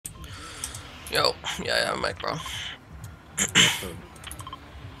Yo, yeah, I'm Mike, bro.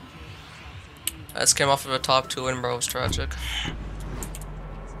 I just came off of a top 2 win, bro. It was tragic.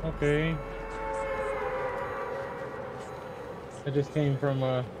 Okay. I just came from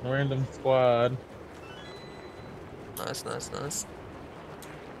a random squad. Nice, nice, nice.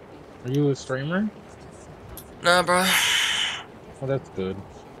 Are you a streamer? Nah, bro. Oh, that's good.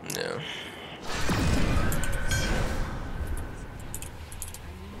 Yeah.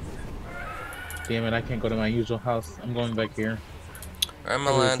 Damn it, I can't go to my usual house. I'm going back here. I'm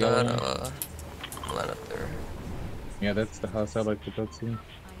gonna Probably this land yellow at, one. I'm gonna land up there. Yeah, that's the house I like to go to.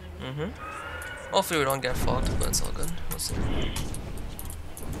 Hopefully we don't get fucked, but it's all good. We'll see.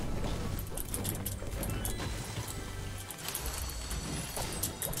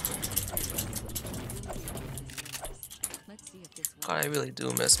 God, I really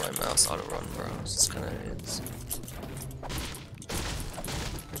do miss my mouse auto run, bro. It's just kinda is.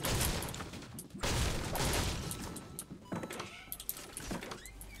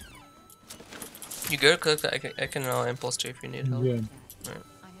 You good? Click that. I can impulse to you if you need help. Yeah. Right.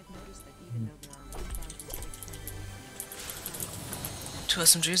 2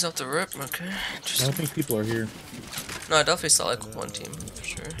 SMGs off the rip, okay. I don't think people are here. No, I definitely saw like one team, for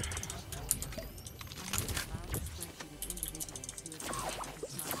sure.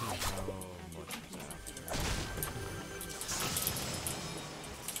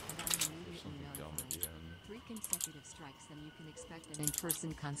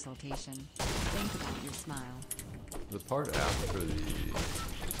 In-person consultation. Think about your smile. The part after the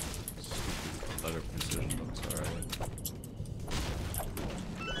stupid letter precision looks alright.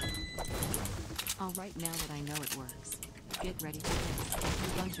 Alright, now that I know it works. Get ready for this.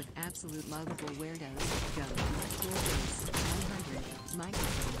 A bunch of absolute lovable weirdos. Go. Cool face. 100.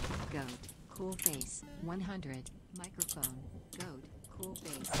 Microphone. Go. Cool face. 100. Microphone. Goat. Cool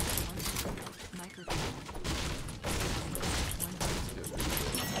face. 100. Microphone.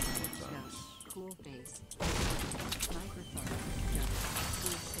 Cool face. Microphone. Go.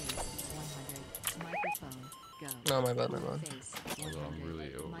 Cool face. 100. Microphone. Go. No, my bad, my bad. Although I'm really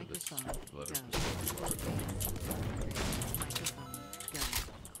over this letter precision part. Microphone. Go.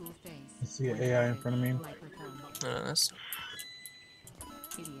 Cool face. I see an AI in front of me. Microphone. No, nice.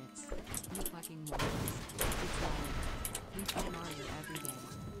 Idiots. You fucking morons. It's valid. We play Mario every day.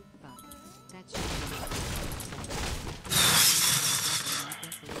 Fuck. That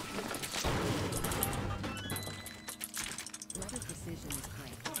Letter precision is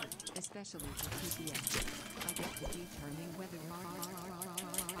great. Especially for TPS. I get to determine whether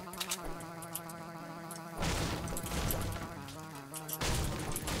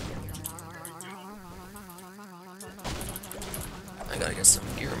I gotta get some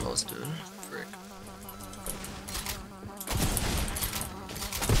gear modes, dude. Frick.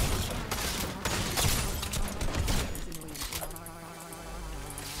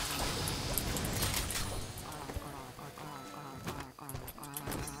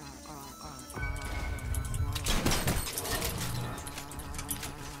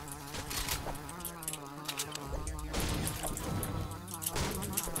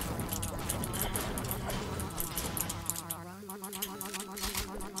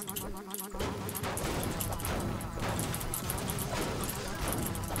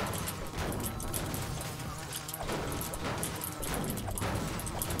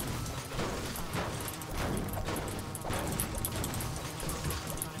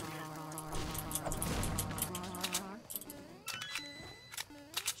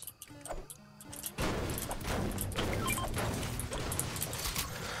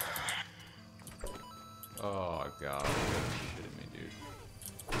 Oh god, you're shitting me, dude.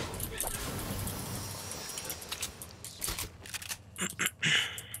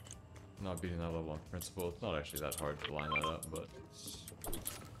 Not beating that level on principle. It's not actually that hard to line that up, but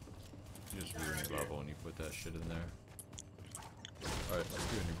you just ruin your level when you put that shit in there. Alright, let's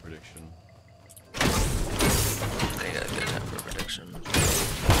do a new prediction. I got a good time for a prediction.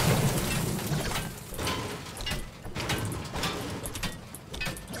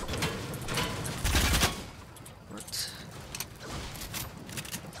 What?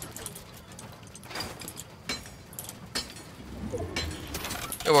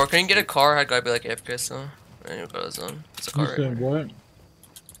 Yo, or can you get a car? I gotta be like AFK, so I need to go to zone. It's a car You right said here. what?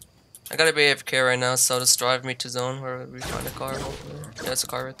 I gotta be AFK right now, so just drive me to zone where we find a car. Hopefully. Yeah, it's a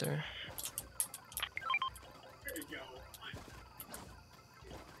car right there.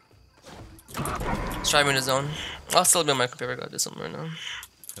 Just drive me to zone. I'll still be on my computer. I gotta do something right now.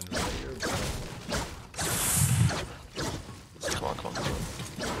 Come on, come on, come on.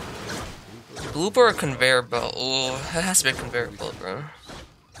 Blooper or conveyor belt? Oh, that has to be a conveyor belt, bro.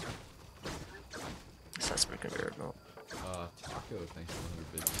 Taco, thanks for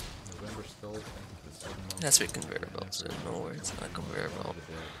 100 bits. November Skull, thank you for the 7 months. That's what conveyor belt, so no worries, not a conveyor belt.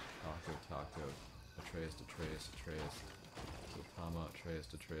 Taco. Atreus. Tama, Atreus.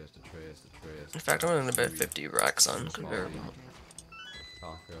 In fact, I'm gonna bet 50 racks on conveyor belt.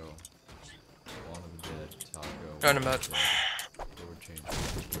 Taco. One of the dead. Taco. Roundabout. Forward change.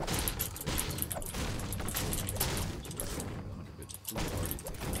 100 bits. Ooh, already.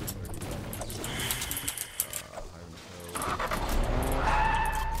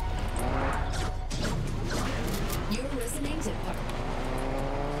 You're listening to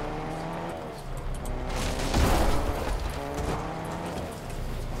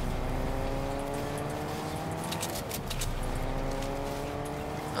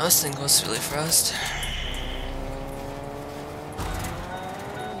Oh, this thing goes really fast.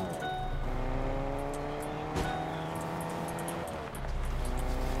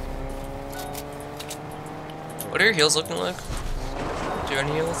 What are your heals looking like? Do you have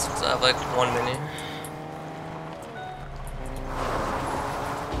any heals? 'Cause I have like 1 mini.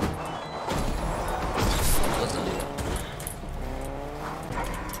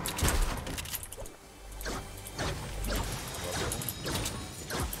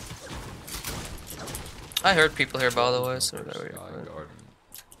 I heard people here by the way, so there we go.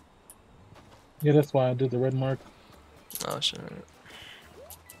 Yeah, that's why I did the red mark. Oh shit.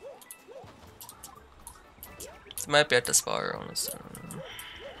 It might be at the spire, honestly.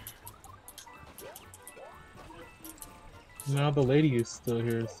 Now the lady is still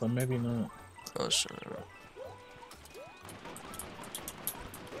here, so maybe not. Oh shit.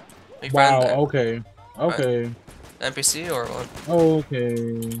 You Wow, find that okay. Okay. NPC or what? Okay.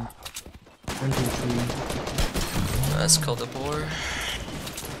 NPC. Let's kill the boar.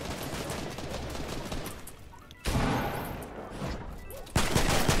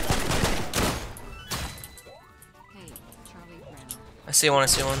 Hey, Charlie Brown. I see one.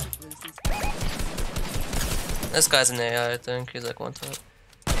 Lucy's This guy's an AI, I think. He's like one top.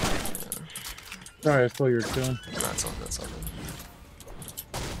 Sorry, I stole your kill. That's all good.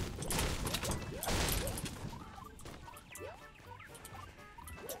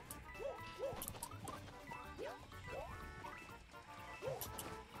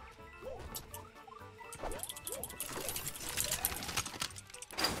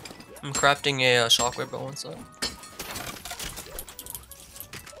 I'm crafting a shockwave by one side.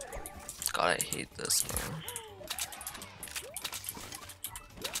 God, I hate this, man.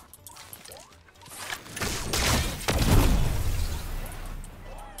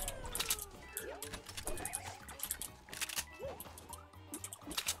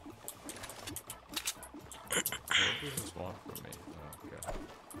 What does this want from me? Oh, okay.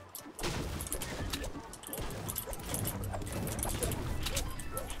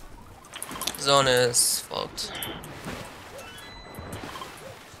 Zone is fucked.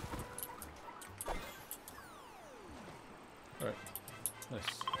 Alright. Nice.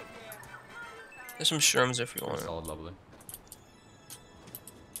 There's some shrooms if you want it. Solid, lovely.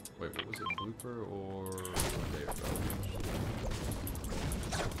 Wait, what was it? Blooper or conveyor belt?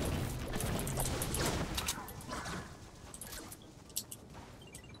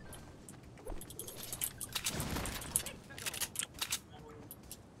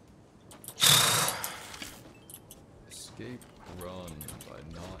 Escape run by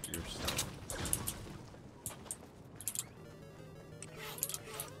not yourself.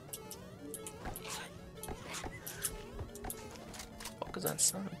 What is that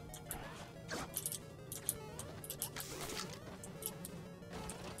sound?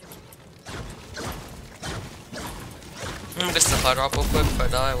 I'm gonna supply drop real quick if I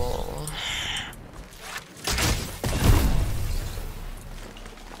die. Well.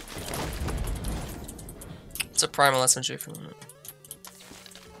 It's a primal SMG for a minute.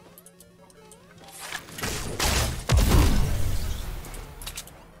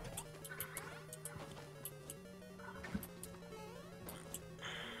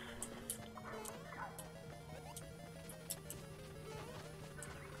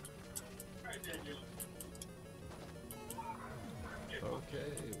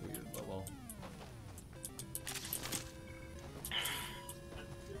 Okay, weird level.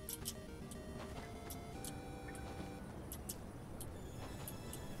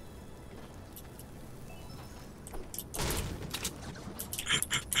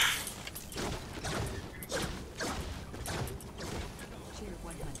 Cheer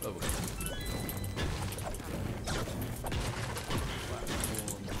 100. Lovely.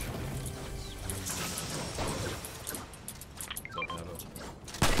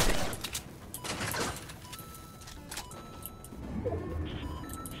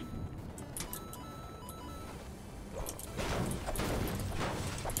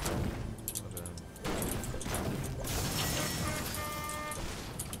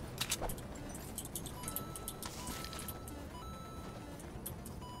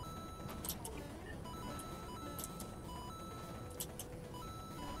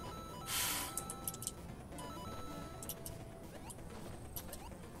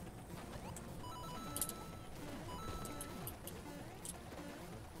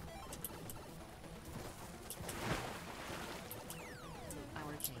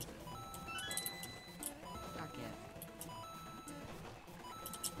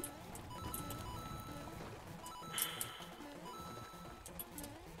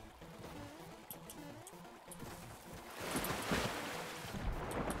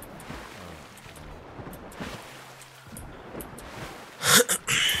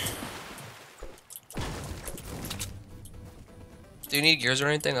 you need gears or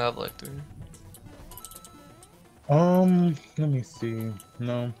anything? I have like 3. Let me see.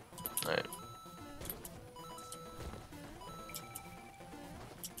 No. Alright.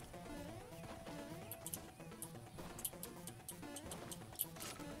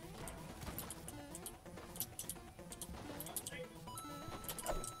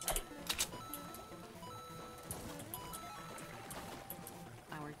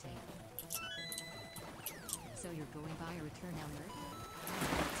 Our tape. So you're going by a return alert?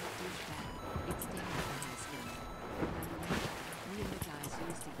 It's down at the high school. We and the guys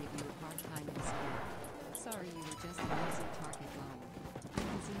used to give you a hard time in school. Sorry you were just an easy target goal.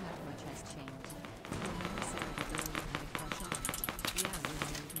 Didn't seem that much has changed. Remember Sarah the girl you had a crush on? Yeah, we're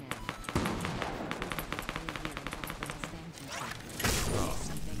married now.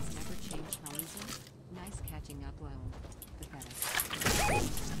 Some things never change, how is it? Nice catching up, Lone. Pathetic.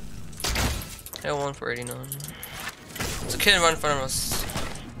 Yeah, 1 for 89. There's a kid right in front of us.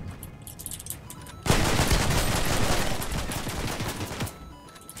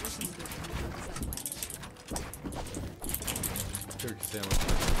 Turkey sandwich.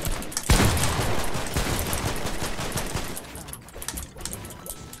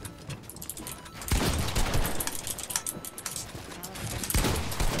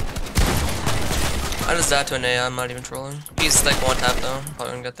 I just died to an AI, I'm not even trolling. He's like 1 tap though,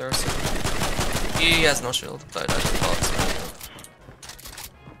 probably gonna get there soon. He has no shield, but I died to the box.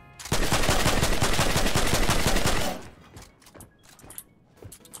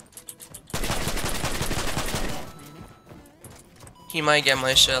 He might get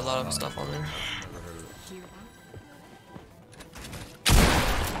my shit, a lot of stuff on there.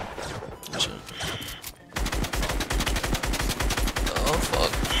 Shit. Oh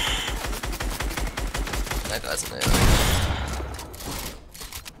fuck. That guy's an AI.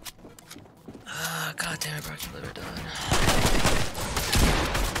 Ah, god damn it, bro, I can't believe I died.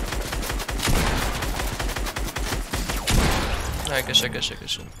 Alright, good shit, good shit, good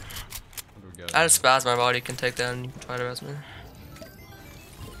shit. I had a spaz, my body can take that and you can try to res me.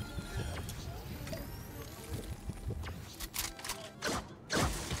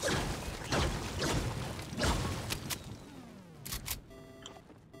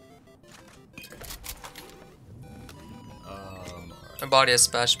 My body has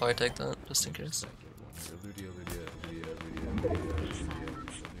spaz, should probably take that, just in case.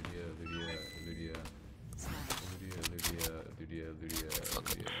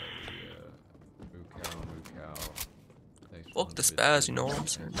 Fuck the spaz, you know what I'm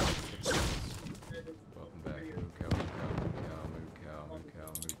saying?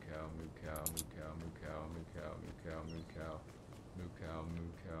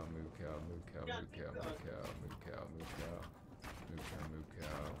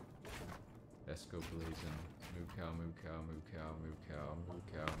 Esco blazing. Moo cow, moo cow, moo cow, moo cow, moo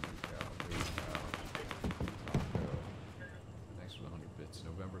cow, moo cow, moo cow. Taco. Thanks for the 100 bits.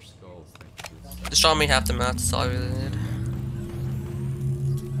 November skulls. Thank you. Just draw me half the map, that's all I really need.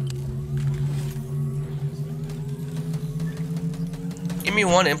 Give me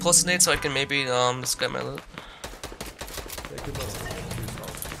 1 impulse nade so I can maybe just get my loot.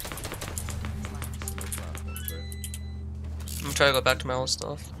 I'm gonna try to go back to my old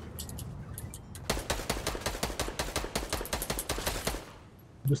stuff.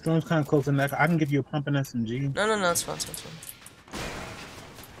 The storm's kind of close in that. I can give you a pump and SMG. No, it's fine, it's fine.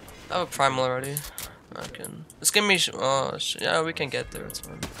 I have a primal already. I can. Just give me. Yeah, we can get there. It's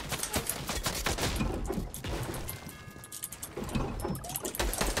fine.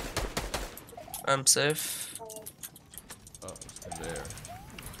 I'm safe. Oh, it's there.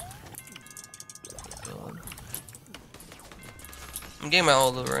 God. I'm getting my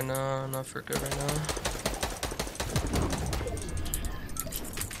old loot right now. I'm not for good right now.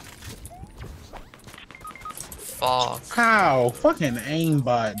 Fuck. How? Fucking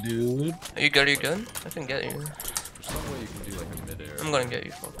aimbot, dude. Are you good? Are you good? I can get you. There's some way you can do like a mid-air. I'm gonna get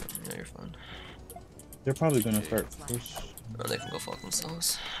you. Fuck it. Yeah, you're fine. They're probably gonna start push. No, they can go fuck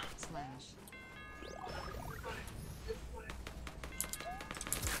themselves.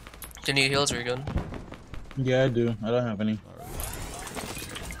 Do you need heals or are you good? Yeah, I do. I don't have any.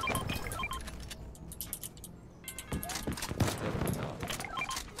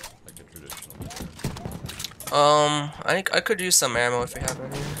 I could use some ammo if you have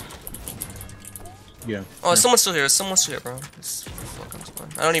any. Yeah. Oh, someone's still here. Someone's still here, bro. It's fucking fine.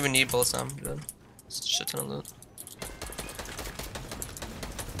 I don't even need bullets. I'm good. It's a shit ton of loot.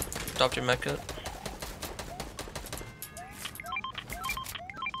 Dropped your mech kit.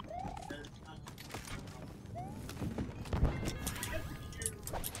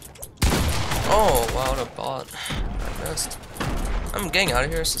 Oh, wow, what a bot. I missed. I'm getting out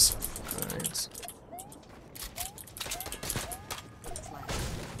of here. It's just nice.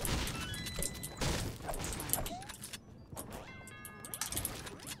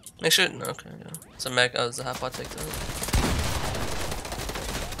 Make sure. No, okay, yeah. It's a mech. Oh, it's a half pot. Take that.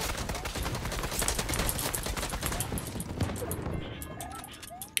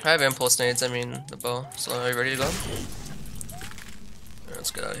 I have impulse nades. I mean the bow. So are you ready to go? Alright,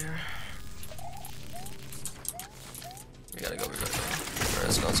 let's get out of here. We gotta go. Alright,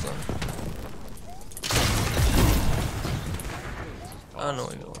 let's go. Let's go. I don't know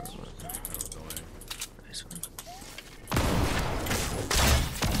where you go. Nice one.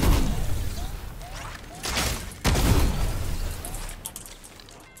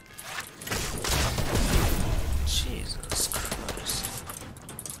 Jesus Christ.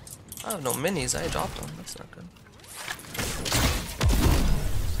 I have no minis, I dropped them, that's not good.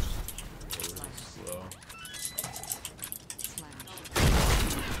 Slow.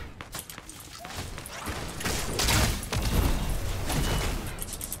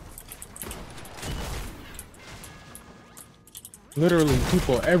 Literally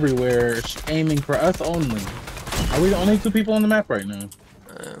people everywhere aiming for us only. Are we the only 2 people on the map right now?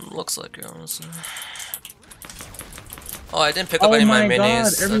 Looks like it, honestly. Oh, I didn't pick up any of my Oh my god,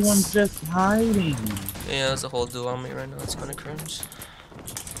 minis. everyone's just hiding. Yeah, there's a whole duo on me right now, it's kinda cringe.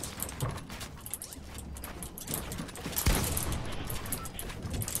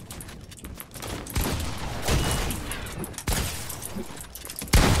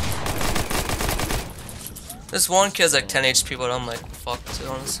 This one kid's like 10 HP, but I'm like, fuck it,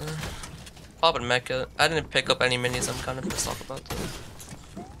 honestly. Popping mecha. I didn't pick up any minis, I'm kind of pissed off about that.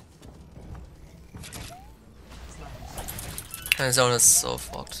 And zone is so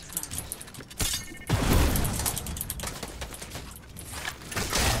fucked.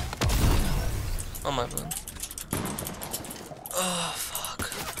 Oh my god. Oh fuck.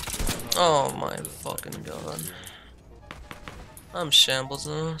 Oh my fucking god. I'm shambles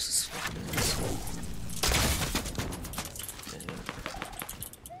now. This is fucking insane.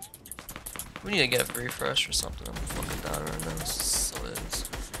 We need to get a refresh or something. I'm fucking down right now. This is so it is.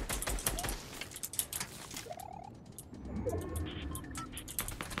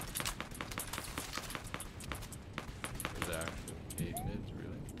 There's actually 8 mids,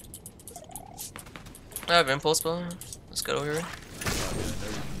 really. I have impulse bow. Let's get over here. Oh, yeah, I know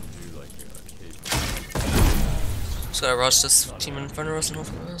you can do like 8. Just gotta rush this team in front of us and hope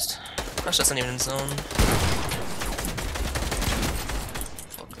for the best. Gosh, that's not even in zone.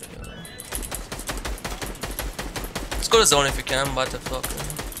 Fuck it, yeah. Let's go to zone if you can. I'm about to fuck him.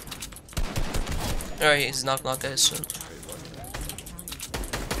 Alright, he's knock guys. Shit.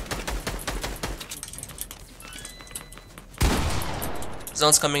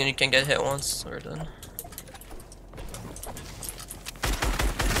 Zone's coming and you can get hit once. We're done.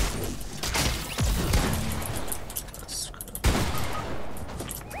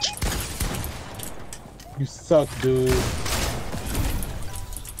 You suck, dude.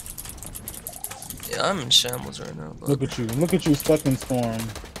 Yeah, I'm in shambles right now. But Look at you stuck in storm.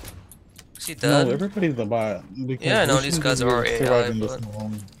 is he dead? No, everybody's a bot. because Yeah, I know we these shouldn't guys be are AI, surviving this but-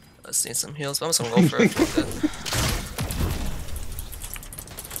 long. Let's need some heals, but I'm just gonna go for it. Fuck it.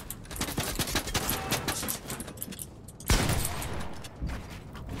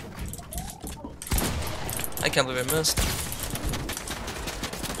 I can't believe I missed.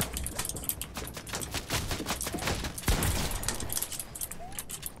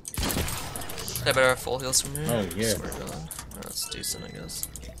 I better have full heals from here. Oh, yeah. Swear to God. Oh, that's decent, I guess.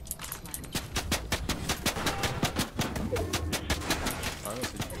 I don't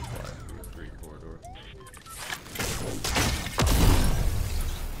think you can fly through a 3 corridor.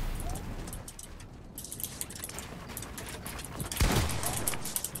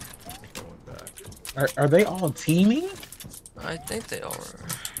 Going back. Are they all teaming? I think they are.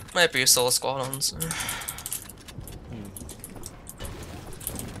 Might be a solo squad on, so.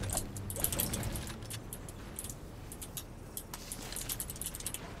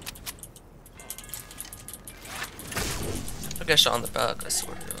 I get shot on the back, I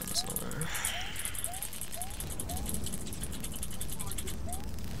swear to God, there's no there.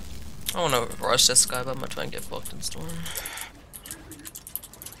 I wanna rush this guy, but I'm gonna try and get fucked in storm.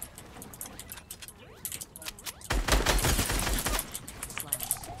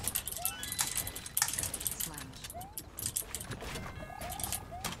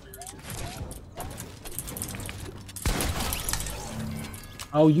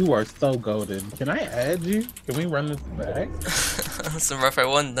 Oh, you are so goated. Can I add you? Can we run this back? Some rough I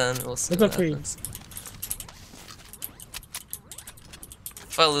won, then we'll see It's what okay. happens.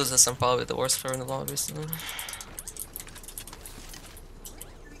 If I lose this, I'm probably the worst player in the lobby, so.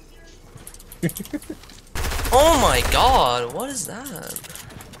 Oh my god, what is that?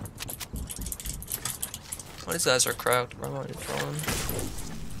 Oh, these guys are cracked, bro. What are you throwing?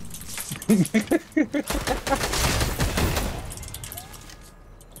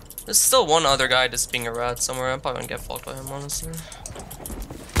 There's still one other guy just being a rat somewhere. I'm probably gonna get fucked by him, honestly.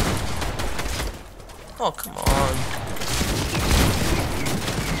 Oh, come on.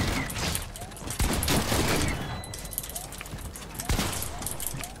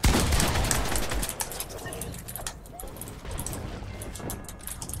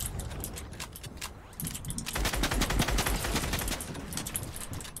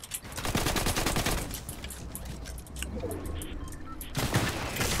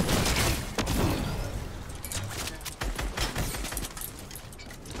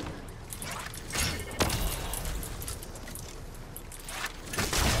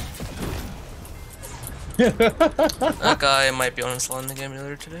 That guy might be on his line the game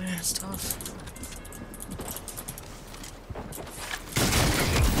later today. It's tough.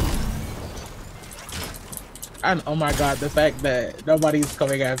 And oh my god, the fact that nobody's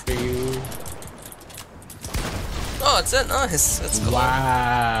coming after you. Oh, it's it. Nice. That's cool.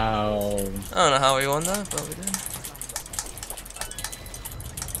 Wow. I don't know how we won that, but we did.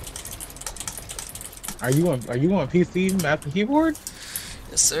 Are you on PC, mouse and keyboard?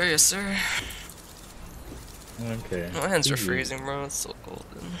 Yes, sir. Yes, sir. Okay. My hands are freezing, bro. It's so cold.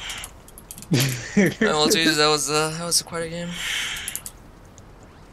 Dude. Well, geez, that was quite a game.